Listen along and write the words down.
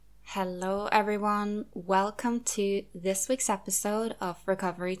Hello everyone, welcome to this week's episode of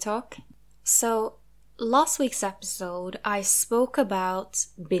Recovery Talk. So, last week's episode I spoke about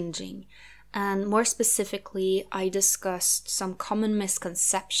binging, and more specifically I discussed some common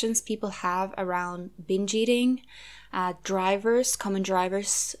misconceptions people have around binge eating, common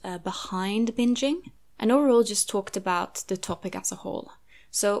drivers behind binging, and overall just talked about the topic as a whole.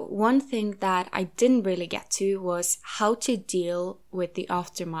 So one thing that I didn't really get to was how to deal with the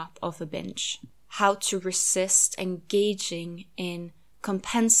aftermath of a binge. How to resist engaging in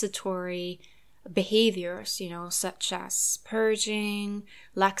compensatory behaviors, such as purging,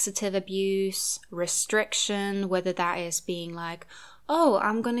 laxative abuse, restriction, whether that is being like, oh,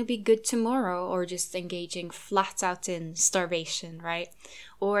 I'm going to be good tomorrow, or just engaging flat out in starvation, right?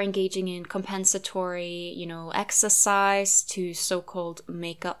 Or engaging in compensatory, exercise to so-called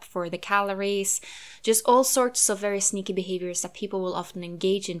make up for the calories. Just all sorts of very sneaky behaviors that people will often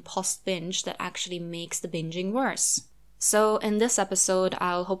engage in post-binge that actually makes the binging worse. So in this episode,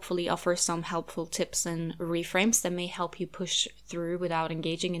 I'll hopefully offer some helpful tips and reframes that may help you push through without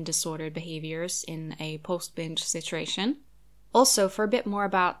engaging in disordered behaviors in a post-binge situation. Also, for a bit more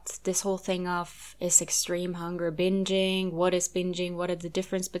about this whole thing of, is extreme hunger binging? What is binging? What are the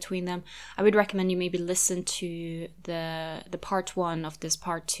difference between them? I would recommend you maybe listen to the part one of this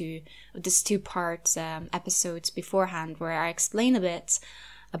two-part episodes beforehand, where I explain a bit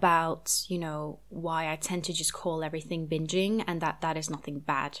about, why I tend to just call everything binging, and that is nothing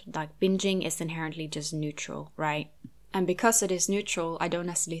bad. Like, binging is inherently just neutral, right? And because it is neutral, I don't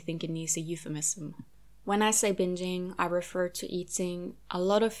necessarily think it needs a euphemism. When I say binging, I refer to eating a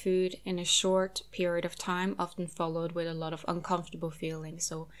lot of food in a short period of time, often followed with a lot of uncomfortable feelings.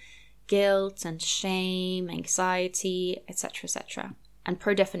 So guilt and shame, anxiety, etc., etc. And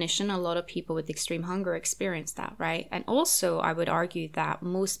per definition, a lot of people with extreme hunger experience that, right? And also, I would argue that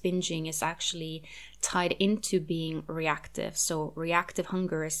most binging is actually tied into being reactive. So reactive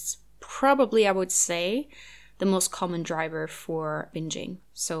hunger is probably, I would say, the most common driver for binging.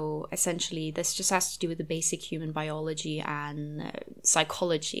 So essentially, this just has to do with the basic human biology and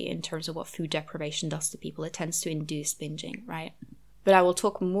psychology in terms of what food deprivation does to people. It tends to induce binging, right? But I will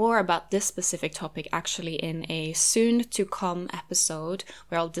talk more about this specific topic actually in a soon-to-come episode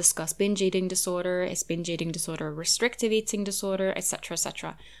where I'll discuss binge eating disorder, is binge eating disorder a restrictive eating disorder, etc.,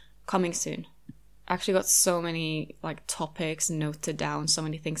 etc. Coming soon. I actually got so many topics noted down, so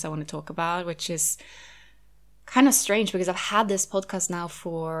many things I want to talk about, which is kind of strange because I've had this podcast now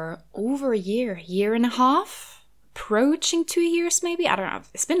for over a year and a half, approaching 2 years maybe. I don't know.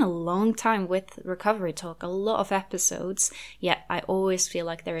 It's been a long time with Recovery Talk, a lot of episodes, yet I always feel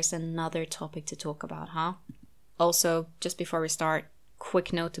like there is another topic to talk about, huh? Also, just before we start,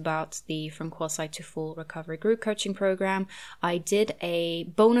 quick note about the From Quasi to Full Recovery Group Coaching Program. I did a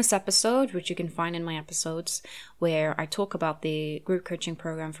bonus episode, which you can find in my episodes, where I talk about the group coaching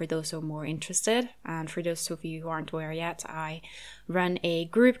program for those who are more interested. And for those of you who aren't aware yet, I run a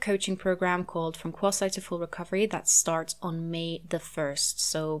group coaching program called From Quasi to Full Recovery that starts on May the 1st.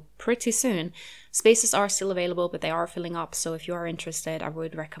 So pretty soon. Spaces are still available, but they are filling up. So if you are interested, I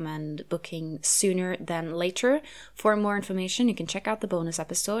would recommend booking sooner than later. For more information, you can check out the bonus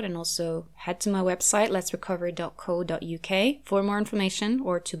episode and also head to my website, letsrecover.co.uk for more information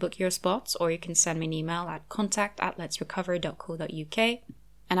or to book your spots, or you can send me an email at contact@letsrecover.co.uk.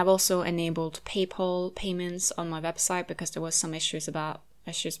 And I've also enabled PayPal payments on my website because there was some issues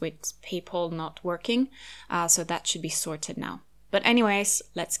with PayPal not working. So that should be sorted now. But anyways,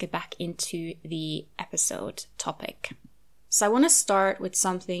 let's get back into the episode topic. So I want to start with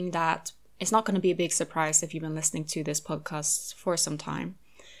something that is not going to be a big surprise if you've been listening to this podcast for some time.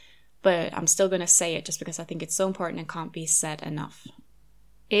 But I'm still going to say it just because I think it's so important and can't be said enough.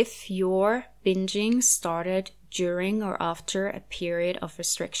 If your binging started during or after a period of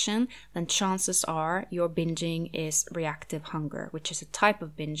restriction, then chances are your binging is reactive hunger, which is a type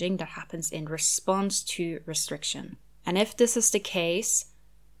of binging that happens in response to restriction. And if this is the case,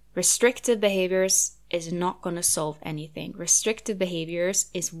 restrictive behaviors is not going to solve anything. Restrictive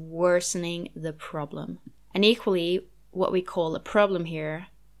behaviors is worsening the problem. And equally, what we call a problem here,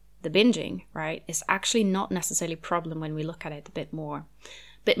 the binging, right, is actually not necessarily a problem when we look at it a bit more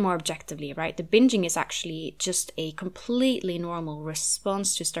objectively, right? The binging is actually just a completely normal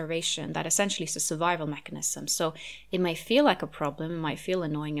response to starvation that essentially is a survival mechanism. So it might feel like a problem, it might feel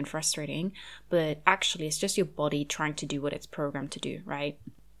annoying and frustrating, but actually it's just your body trying to do what it's programmed to do, right?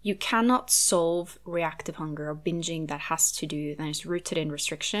 You cannot solve reactive hunger or binging that is rooted in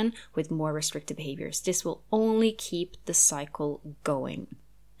restriction with more restrictive behaviors. This will only keep the cycle going.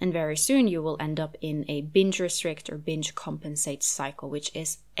 And very soon you will end up in a binge restrict or binge compensate cycle, which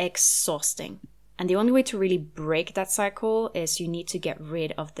is exhausting. And the only way to really break that cycle is you need to get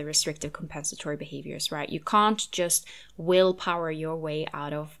rid of the restrictive compensatory behaviors, right? You can't just willpower your way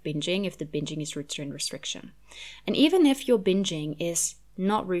out of binging if the binging is rooted in restriction. And even if your binging is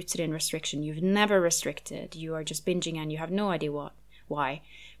not rooted in restriction, you've never restricted, you are just binging and you have no idea why,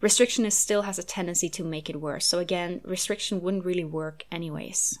 restriction still has a tendency to make it worse. So again, restriction wouldn't really work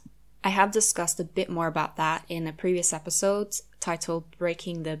anyways. I have discussed a bit more about that in a previous episode titled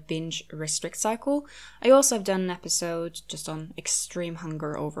Breaking the Binge Restrict Cycle. I also have done an episode just on extreme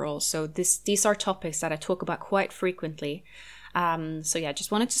hunger overall. So these are topics that I talk about quite frequently.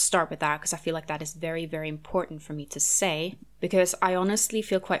 Just wanted to start with that because I feel like that is very, very important for me to say, because I honestly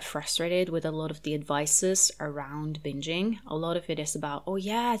feel quite frustrated with a lot of the advices around binging. A lot of it is about, oh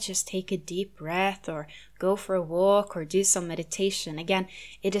yeah, just take a deep breath or go for a walk or do some meditation. Again,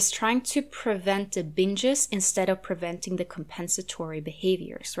 it is trying to prevent the binges instead of preventing the compensatory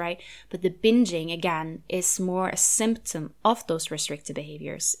behaviors, right? But the binging, again, is more a symptom of those restrictive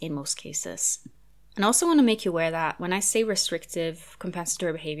behaviors in most cases. And I also want to make you aware that when I say restrictive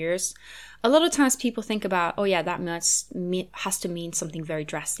compensatory behaviors, a lot of times people think about, oh yeah, that has to mean something very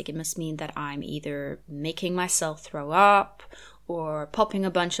drastic. It must mean that I'm either making myself throw up or popping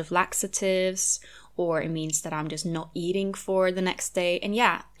a bunch of laxatives, or it means that I'm just not eating for the next day. And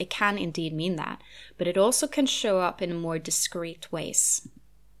yeah, it can indeed mean that, but it also can show up in more discreet ways.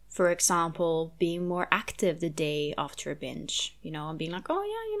 For example, being more active the day after a binge, and being like, oh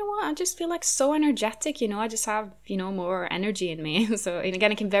yeah, you know what, I just feel like so energetic, I just have, more energy in me. So, and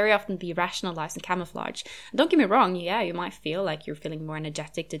again, it can very often be rationalized and camouflaged. Don't get me wrong, yeah, you might feel like you're feeling more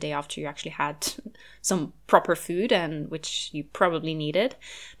energetic the day after you actually had some proper food, and which you probably needed.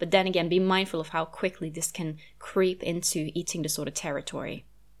 But then again, be mindful of how quickly this can creep into eating disorder territory.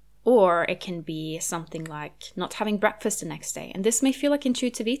 Or it can be something like not having breakfast the next day. And this may feel like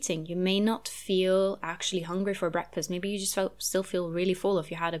intuitive eating. You may not feel actually hungry for breakfast. Maybe you just still feel really full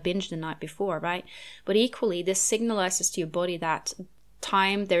if you had a binge the night before, right? But equally, this signalizes to your body that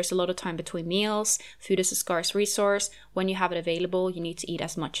there's a lot of time between meals. Food is a scarce resource. When you have it available, you need to eat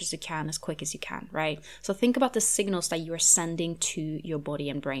as much as you can, as quick as you can, right? So think about the signals that you are sending to your body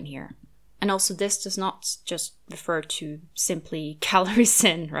and brain here. And also, this does not just refer to simply calories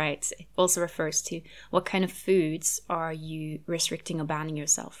in, right? It also refers to what kind of foods are you restricting or banning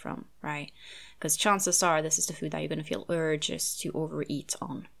yourself from, right? Because chances are this is the food that you're going to feel urges to overeat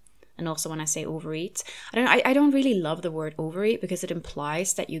on. And also, when I say overeat, I don't really love the word overeat because it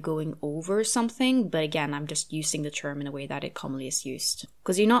implies that you're going over something. But again, I'm just using the term in a way that it commonly is used.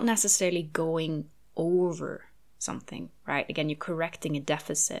 Because you're not necessarily going over something, right? Again, you're correcting a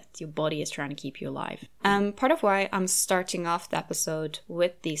deficit. Your body is trying to keep you alive. Part of why I'm starting off the episode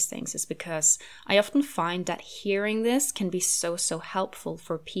with these things is because I often find that hearing this can be so helpful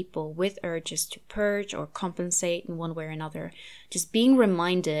for people with urges to purge or compensate in one way or another. Just being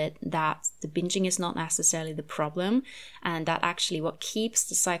reminded that the binging is not necessarily the problem, and that actually what keeps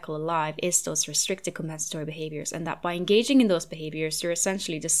the cycle alive is those restricted compensatory behaviors, and that by engaging in those behaviors, you're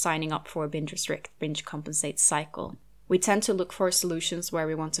essentially just signing up for a binge restrict, binge compensate cycle. We tend to look for solutions where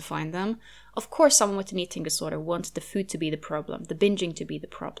we want to find them. Of course, someone with an eating disorder wants the food to be the problem, the binging to be the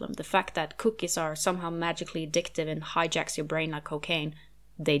problem. The fact that cookies are somehow magically addictive and hijacks your brain like cocaine,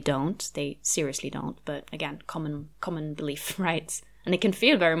 they don't. They seriously don't. But again, common belief, right? And it can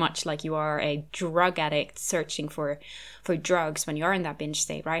feel very much like you are a drug addict searching for drugs when you are in that binge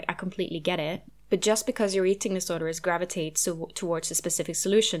state, right? I completely get it. But just because your eating disorder gravitates towards a specific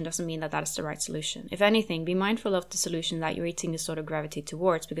solution doesn't mean that is the right solution. If anything, be mindful of the solution that your eating disorder gravitates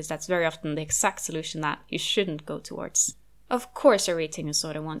towards, because that's very often the exact solution that you shouldn't go towards. Of course, your eating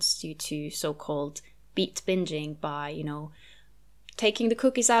disorder wants you to so-called beat binging by, taking the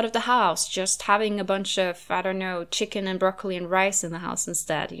cookies out of the house, just having a bunch of, chicken and broccoli and rice in the house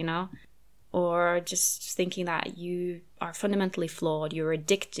instead, Or just thinking that you are fundamentally flawed, you're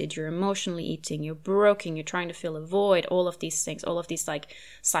addicted, you're emotionally eating, you're broken, you're trying to fill a void, all of these things, all of these like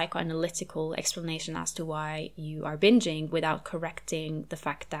psychoanalytical explanation as to why you are binging without correcting the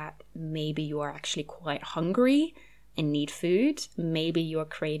fact that maybe you are actually quite hungry and need food. Maybe you're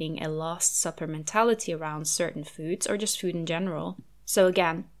creating a last supper mentality around certain foods or just food in general. So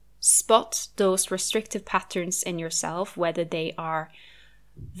again, spot those restrictive patterns in yourself, whether they are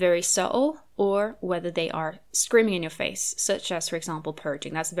very subtle or whether they are screaming in your face, such as, for example,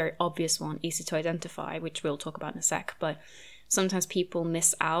 purging. That's a very obvious one, easy to identify, which we'll talk about in a sec. But sometimes people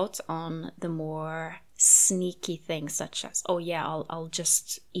miss out on the more sneaky things, such as, oh yeah, I'll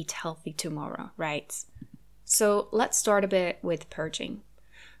just eat healthy tomorrow, right? So let's start a bit with purging.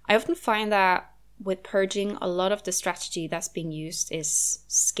 I often find that with purging, a lot of the strategy that's being used is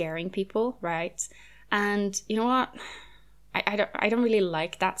scaring people, right? And you know what? I don't really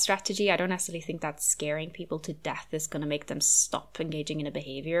like that strategy. I don't necessarily think that scaring people to death is going to make them stop engaging in a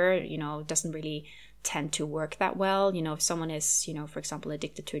behavior. It doesn't really tend to work that well. If someone is, for example,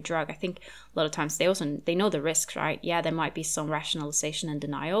 addicted to a drug, I think a lot of times they know the risks, right? Yeah, there might be some rationalization and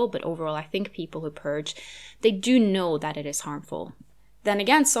denial, but overall, I think people who purge, they do know that it is harmful. Then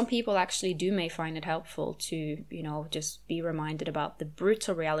again, some people actually may find it helpful to, just be reminded about the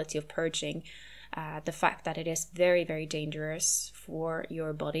brutal reality of purging. The fact that it is very, very dangerous for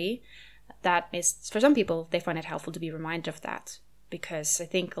your body. That is, for some people, they find it helpful to be reminded of that, because I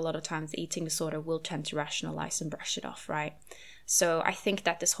think a lot of times the eating disorder will tend to rationalize and brush it off, right? So I think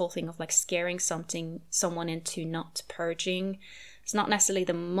that this whole thing of like scaring someone into not purging, it's not necessarily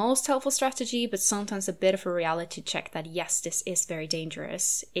the most helpful strategy, but sometimes a bit of a reality check that yes, this is very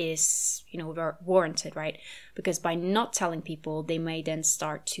dangerous is, warranted, right? Because by not telling people, they may then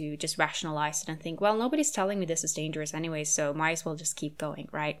start to just rationalize it and think, well, nobody's telling me this is dangerous anyway, so might as well just keep going,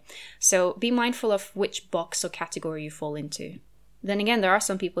 right? So be mindful of which box or category you fall into. Then again, there are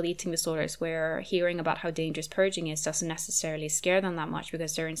some people with eating disorders where hearing about how dangerous purging is doesn't necessarily scare them that much,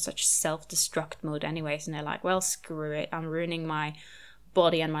 because they're in such self-destruct mode anyways, and they're like, well, screw it, I'm ruining my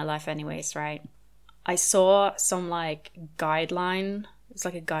body and my life anyways, right? I saw some guideline, it's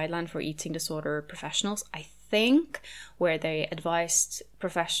like a guideline for eating disorder professionals, I think, where they advised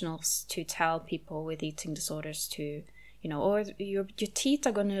professionals to tell people with eating disorders to, or your teeth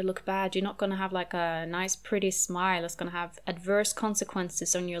are going to look bad. You're not going to have a nice, pretty smile. It's going to have adverse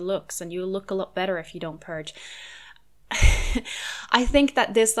consequences on your looks, and you'll look a lot better if you don't purge. I think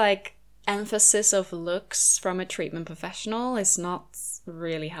that this emphasis of looks from a treatment professional is not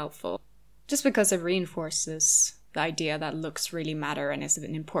really helpful, just because it reinforces the idea that looks really matter and is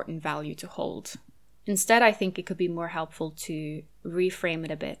an important value to hold. Instead, I think it could be more helpful to reframe it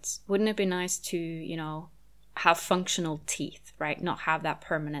a bit. Wouldn't it be nice to, have functional teeth, right? Not have that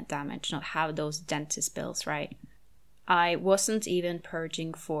permanent damage, not have those dentist bills, right? I wasn't even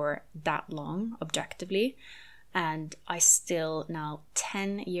purging for that long, objectively, and I still now,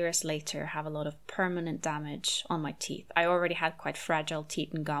 10 years later, have a lot of permanent damage on my teeth. I already had quite fragile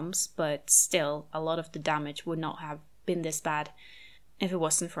teeth and gums, but still, a lot of the damage would not have been this bad if it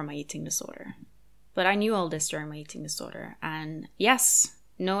wasn't for my eating disorder. But I knew all this during my eating disorder, and yes,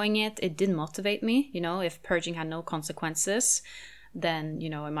 knowing it did motivate me. If purging had no consequences, then,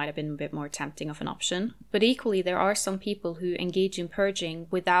 it might have been a bit more tempting of an option. But equally, there are some people who engage in purging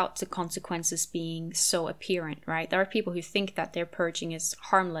without the consequences being so apparent, right? There are people who think that their purging is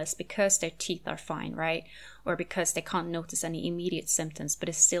harmless because their teeth are fine, right? Or because they can't notice any immediate symptoms, but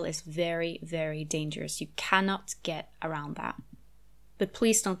it still is very, very dangerous. You cannot get around that. But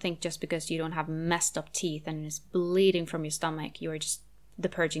please don't think just because you don't have messed up teeth and it's bleeding from your stomach, the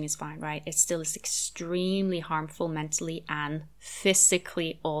purging is fine, right? It still is extremely harmful mentally and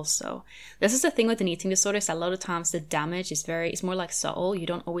physically also. This is the thing with an eating disorder, is a lot of times the damage is it's more subtle. You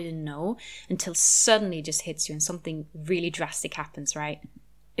don't always know until suddenly it just hits you and something really drastic happens, right?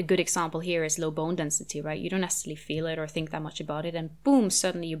 A good example here is low bone density, right? You don't necessarily feel it or think that much about it, and boom,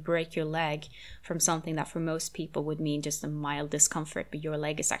 suddenly you break your leg from something that for most people would mean just a mild discomfort, but your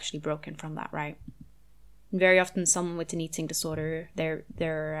leg is actually broken from that, right? Very often someone with an eating disorder,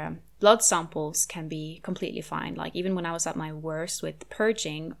 their blood samples can be completely fine. Even when I was at my worst with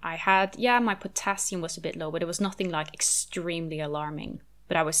purging, I had, my potassium was a bit low, but it was nothing extremely alarming.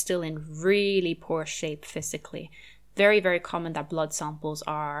 But I was still in really poor shape physically. Very, very common that blood samples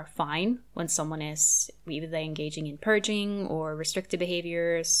are fine when someone is either engaging in purging or restrictive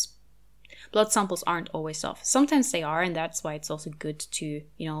behaviors. Blood samples aren't always off. Sometimes they are, and that's why it's also good to,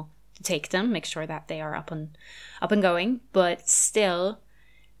 take them, make sure that they are up and going. But still,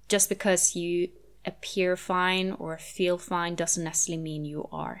 just because you appear fine or feel fine doesn't necessarily mean you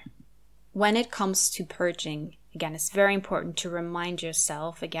are. When it comes to purging, again, it's very important to remind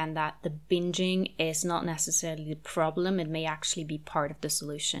yourself again that the binging is not necessarily the problem. It may actually be part of the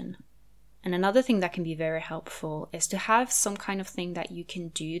solution. And another thing that can be very helpful is to have some kind of thing that you can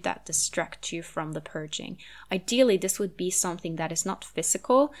do that distracts you from the purging. Ideally, this would be something that is not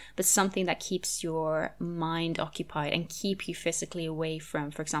physical, but something that keeps your mind occupied and keep you physically away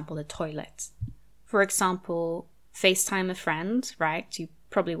from, for example, the toilet. For example, FaceTime a friend, right? You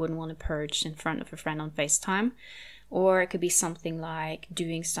probably wouldn't want to purge in front of a friend on FaceTime. Or it could be something like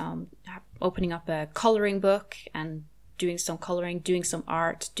opening up a coloring book and doing some coloring, doing some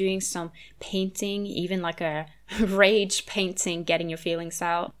art, doing some painting, even a rage painting, getting your feelings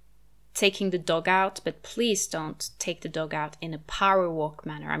out. taking the dog out, but please don't take the dog out in a power walk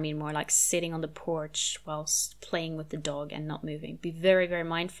manner. I mean, more like sitting on the porch whilst playing with the dog and not moving. Be very, very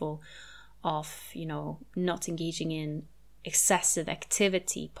mindful of, not engaging in excessive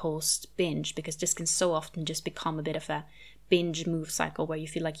activity post-binge, because this can so often just become a bit of a binge move cycle where you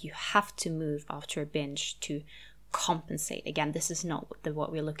feel like you have to move after a binge to compensate. Again, this is not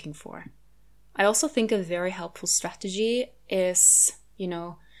what we're looking for. I also think a very helpful strategy is,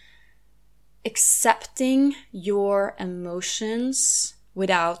 accepting your emotions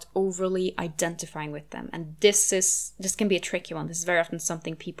without overly identifying with them. And this can be a tricky one. This is very often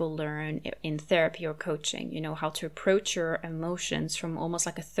something people learn in therapy or coaching, how to approach your emotions from almost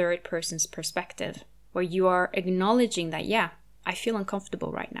like a third person's perspective, where you are acknowledging that, yeah, I feel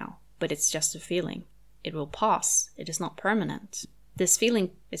uncomfortable right now, but it's just a feeling. It will pass. It is not permanent. This feeling,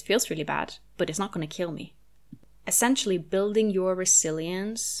 it feels really bad, but it's not going to kill me. Essentially building your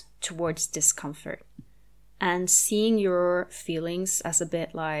resilience towards discomfort and seeing your feelings as a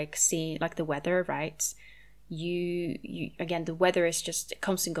bit like the weather, right? You again, the weather is just, it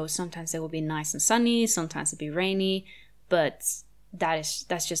comes and goes. Sometimes it will be nice and sunny, sometimes it'll be rainy, but that's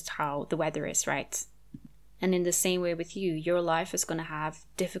just how the weather is, right? And in the same way with you, your life is going to have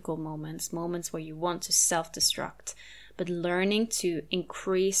difficult moments where you want to self-destruct. But learning to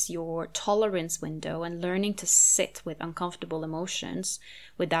increase your tolerance window and learning to sit with uncomfortable emotions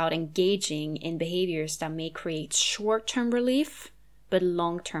without engaging in behaviors that may create short-term relief, but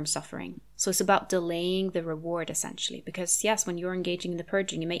long-term suffering. So it's about delaying the reward, essentially. Because yes, when you're engaging in the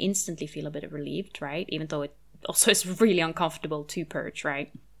purging, you may instantly feel a bit relieved, right? Even though it also is really uncomfortable to purge,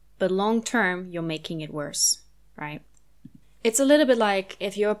 right? But long-term, you're making it worse, right? It's a little bit like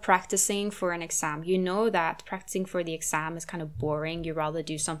if you're practicing for an exam, you know that practicing for the exam is kind of boring. You'd rather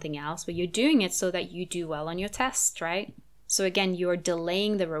do something else, but you're doing it so that you do well on your test, right? So again, you're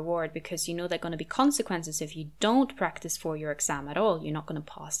delaying the reward because you know there are going to be consequences if you don't practice for your exam at all. You're not going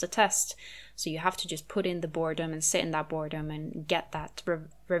to pass the test. So you have to just put in the boredom and sit in that boredom and get that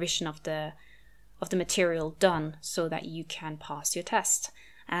revision of the material done so that you can pass your test.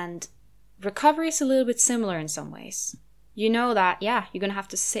 And recovery is a little bit similar in some ways. You know that, yeah, you're going to have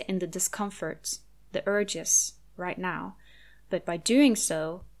to sit in the discomfort, the urges right now. But by doing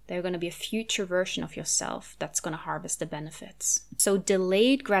so, there's going to be a future version of yourself that's going to harvest the benefits. So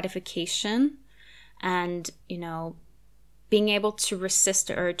delayed gratification and, being able to resist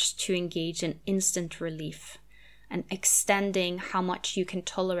the urge to engage in instant relief and extending how much you can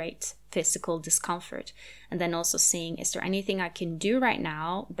tolerate physical discomfort. And then also seeing, is there anything I can do right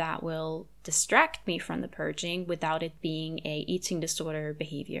now that will distract me from the purging without it being a eating disorder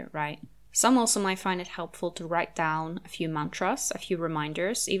behavior, right? Some also might find it helpful to write down a few mantras, a few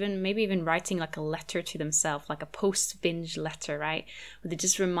reminders, maybe even writing like a letter to themselves, like a post-binge letter, right? Where they're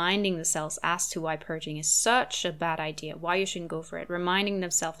just reminding themselves as to why purging is such a bad idea, why you shouldn't go for it, reminding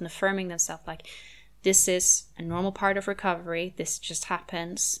themselves and affirming themselves like, this is a normal part of recovery, this just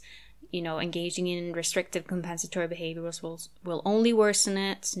happens. Engaging in restrictive compensatory behaviors will only worsen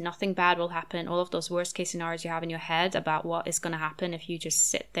it. Nothing bad will happen. All of those worst case scenarios you have in your head about what is going to happen if you just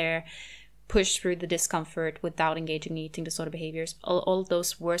sit there, push through the discomfort without engaging in eating disorder behaviors, all of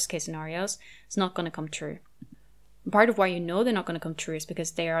those worst case scenarios, it's not going to come true. Part of why you know they're not going to come true is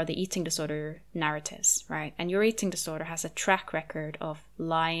because they are the eating disorder narratives, right? And your eating disorder has a track record of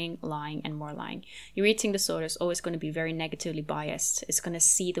lying, and more lying. Your eating disorder is always going to be very negatively biased. It's going to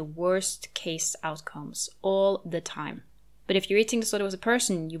see the worst case outcomes all the time. But if your eating disorder was a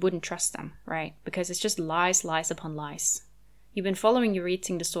person, you wouldn't trust them, right? Because it's just lies upon lies. You've been following your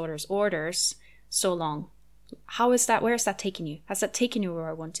eating disorder's orders so long. How is that? Where is that taking you? Has that taken you where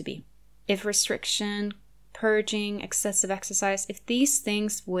I want to be? If restriction, purging, excessive exercise, if these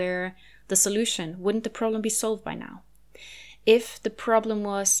things were the solution, wouldn't the problem be solved by now? If the problem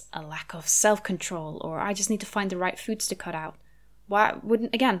was a lack of self-control, or I just need to find the right foods to cut out,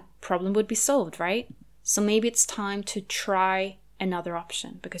 problem would be solved, right? So maybe it's time to try another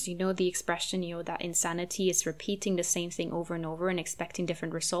option, because the expression, that insanity is repeating the same thing over and over and expecting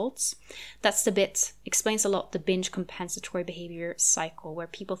different results. That's the bit, explains a lot the binge compensatory behavior cycle, where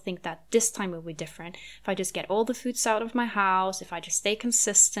people think that this time will be different. If I just get all the foods out of my house, if I just stay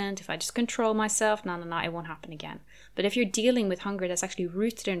consistent, if I just control myself, no, it won't happen again. But if you're dealing with hunger that's actually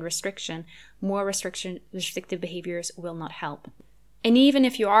rooted in restriction, more restrictive behaviors will not help. And even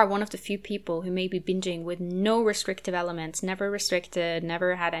if you are one of the few people who may be binging with no restrictive elements, never restricted,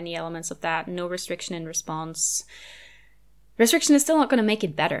 never had any elements of that, no restriction in response, restriction is still not going to make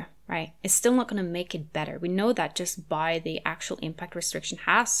it better, right? It's still not going to make it better. We know that just by the actual impact restriction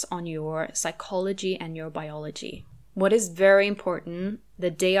has on your psychology and your biology. What is very important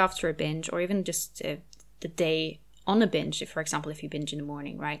the day after a binge, or even just the day on a binge, if, for example, if you binge in the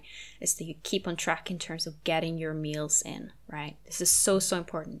morning, right, is that you keep on track in terms of getting your meals in, right? This is so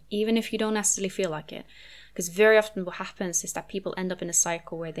important, even if you don't necessarily feel like it. Because very often what happens is that people end up in a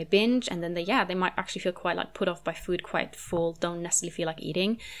cycle where they binge and then they might actually feel quite like put off by food, quite full, don't necessarily feel like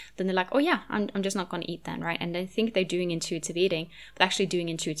eating. Then they're like, oh yeah, I'm just not going to eat then, right? And they think they're doing intuitive eating, but actually doing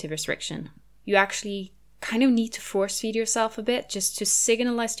intuitive restriction. You actually kind of need to force feed yourself a bit just to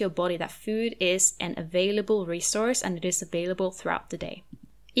signalize to your body that food is an available resource and it is available throughout the day.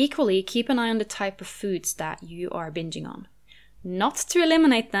 Equally, keep an eye on the type of foods that you are binging on. Not to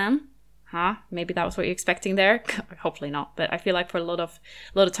eliminate them. Maybe that was what you're expecting there. Hopefully not. But I feel like for a lot of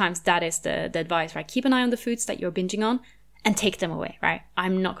times that is the advice, right? Keep an eye on the foods that you're binging on and take them away, right?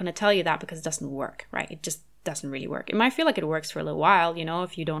 I'm not going to tell you that because it doesn't work, right? It just doesn't really work. It might feel like it works for a little while,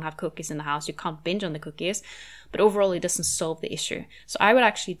 if you don't have cookies in the house, you can't binge on the cookies, but overall it doesn't solve the issue. So I would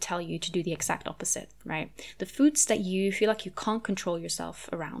actually tell you to do the exact opposite, right? The foods that you feel like you can't control yourself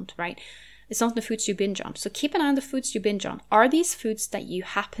around, right? It's not the foods you binge on. So keep an eye on the foods you binge on. Are these foods that you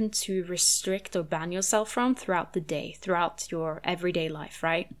happen to restrict or ban yourself from throughout the day, throughout your everyday life,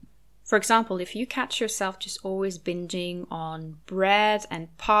 right? For example, if you catch yourself just always binging on bread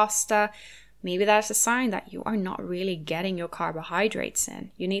and pasta, maybe that's a sign that you are not really getting your carbohydrates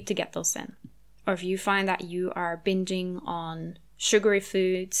in. You need to get those in. Or if you find that you are binging on sugary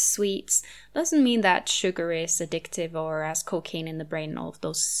foods, sweets, doesn't mean that sugar is addictive or has cocaine in the brain, all of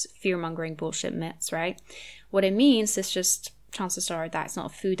those fear-mongering bullshit myths, right? What it means is just chances are that it's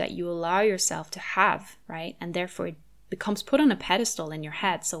not a food that you allow yourself to have, right? And therefore it becomes put on a pedestal in your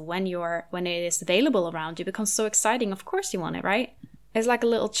head. So when it is available around you, it becomes so exciting. Of course you want it, right? It's like a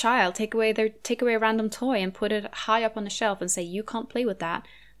little child. Take away a random toy and put it high up on the shelf and say, you can't play with that.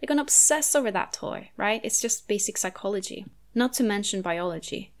 They're going to obsess over that toy, right? It's just basic psychology. Not to mention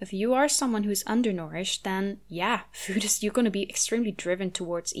biology. If you are someone who's undernourished, then yeah, you're going to be extremely driven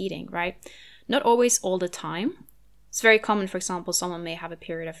towards eating, right? Not always all the time. It's very common, for example, someone may have a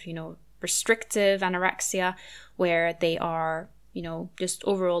period of, restrictive anorexia where they are, just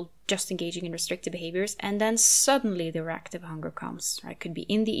overall just engaging in restrictive behaviors, and then suddenly the reactive hunger comes, right? Could be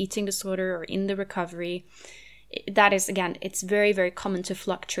in the eating disorder or in the recovery. That is, again, it's very, very common to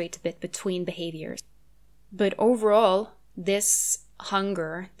fluctuate a bit between behaviors. But overall, this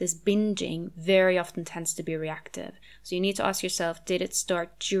hunger, this binging, very often tends to be reactive. So you need to ask yourself, did it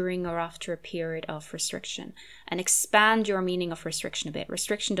start during or after a period of restriction? And expand your meaning of restriction a bit.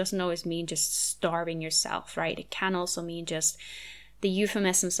 Restriction doesn't always mean just starving yourself, right? It can also mean just the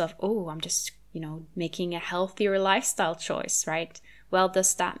euphemisms of, I'm just, making a healthier lifestyle choice, right? Well,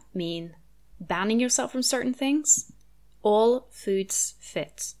 does that mean banning yourself from certain things? All foods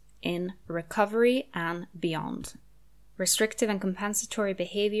fit in recovery and beyond. Restrictive and compensatory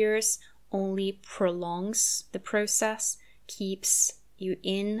behaviors only prolongs the process, keeps you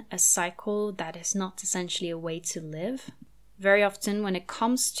in a cycle that is not essentially a way to live. Very often when it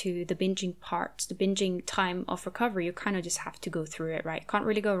comes to the binging part, the binging time of recovery, you kind of just have to go through it, right? Can't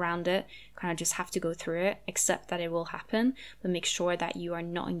really go around it, kind of just have to go through it, accept that it will happen, but make sure that you are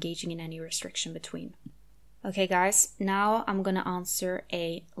not engaging in any restriction between. Okay guys, now I'm going to answer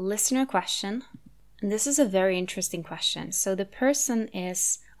a listener question. And this is a very interesting question. So the person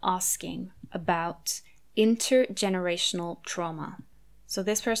is asking about intergenerational trauma. So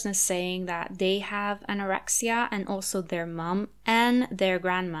this person is saying that they have anorexia and also their mom and their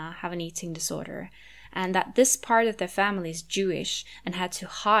grandma have an eating disorder. And that this part of their family is Jewish and had to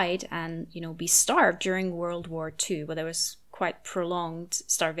hide and, be starved during World War II, where there was quite prolonged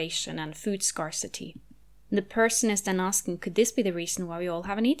starvation and food scarcity. The person is then asking, could this be the reason why we all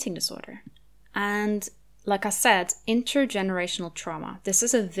have an eating disorder? And like I said, intergenerational trauma. This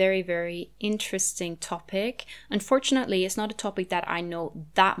is a very, very interesting topic. Unfortunately, it's not a topic that I know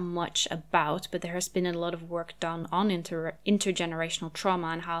that much about, but there has been a lot of work done on intergenerational trauma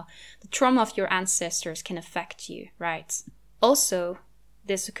and how the trauma of your ancestors can affect you, right? Also,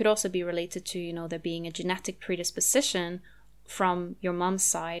 this could also be related to, there being a genetic predisposition from your mom's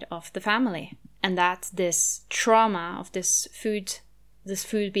side of the family. And that this trauma of this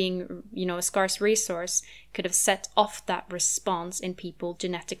food being, a scarce resource could have set off that response in people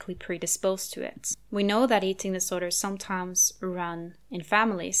genetically predisposed to it. We know that eating disorders sometimes run in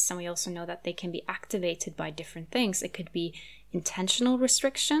families, and we also know that they can be activated by different things. It could be intentional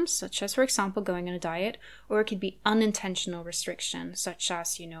restrictions, such as, for example, going on a diet, or it could be unintentional restrictions, such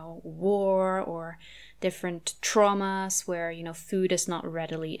as, war or different traumas where, food is not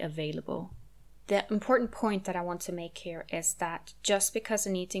readily available. The important point that I want to make here is that just because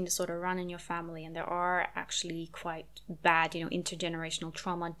an eating disorder run in your family and there are actually quite bad, intergenerational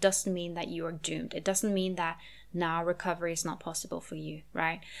trauma, doesn't mean that you are doomed. It doesn't mean that now recovery is not possible for you,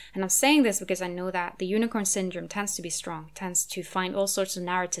 right? And I'm saying this because I know that the unicorn syndrome tends to be strong, tends to find all sorts of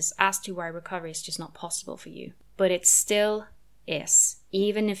narratives as to why recovery is just not possible for you. But it still is.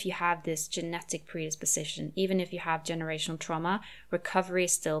 Even if you have this genetic predisposition, even if you have generational trauma, recovery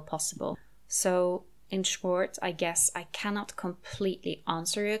is still possible. So in short, I guess I cannot completely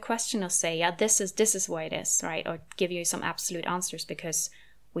answer your question or say, yeah, this is what it is, right? Or give you some absolute answers, because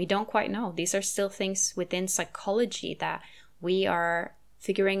we don't quite know. These are still things within psychology that we are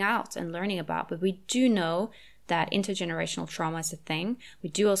figuring out and learning about. But we do know that intergenerational trauma is a thing. We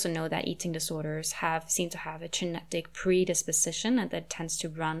do also know that eating disorders seem to have a genetic predisposition and that tends to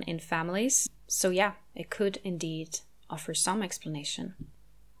run in families. So yeah, it could indeed offer some explanation.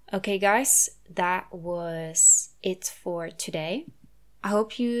 Okay guys, that was it for today. I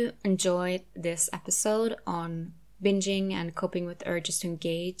hope you enjoyed this episode on binging and coping with urges to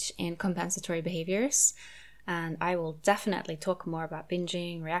engage in compensatory behaviors. And I will definitely talk more about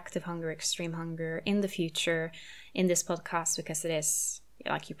binging, reactive hunger, extreme hunger in the future in this podcast, because it is,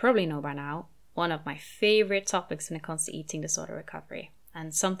 like you probably know by now, one of my favorite topics when it comes to eating disorder recovery,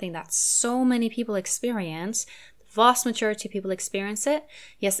 and something that so many people experience. Vast majority of people experience it.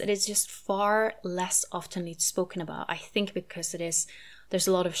 Yes, it is just far less often spoken about. I think because there's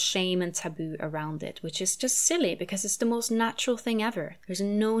a lot of shame and taboo around it, which is just silly because it's the most natural thing ever. There's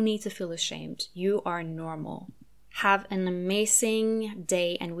no need to feel ashamed. You are normal. Have an amazing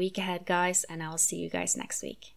day and week ahead, guys, and I'll see you guys next week.